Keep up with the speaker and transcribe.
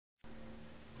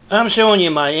I'm showing you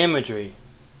my imagery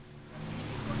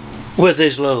with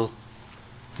this little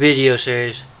video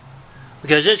series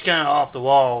because it's kind of off the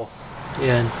wall,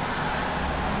 and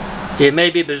it may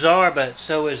be bizarre, but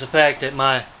so is the fact that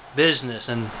my business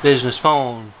and business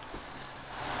phone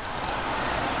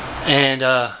and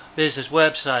business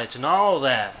websites and all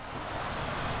that,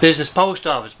 business post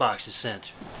office box is censored.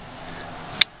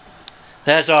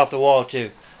 That's off the wall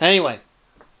too. Anyway,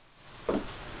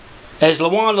 as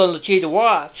LaWanda and Lachita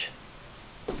watch,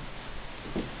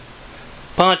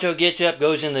 Poncho gets up,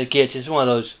 goes into the kitchen. It's one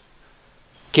of those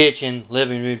kitchen,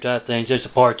 living room type things, just a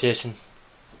partition.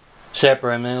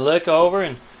 Separate them, and they look over,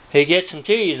 and he gets some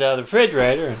cheese out of the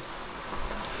refrigerator. And,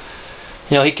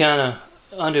 you know, he kind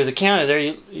of, under the counter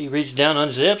there, he reaches down,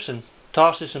 unzips, and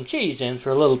tosses some cheese in for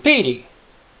a little Petey.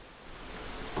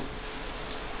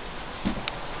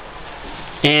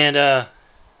 And,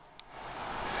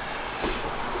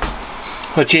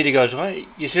 Lachita goes, well,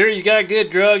 you sure you got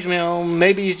good drugs? You know,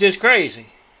 maybe he's just crazy.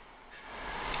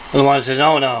 The one says,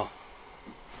 oh no.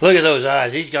 Look at those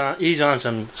eyes. He's on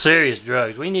some serious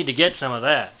drugs. We need to get some of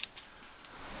that.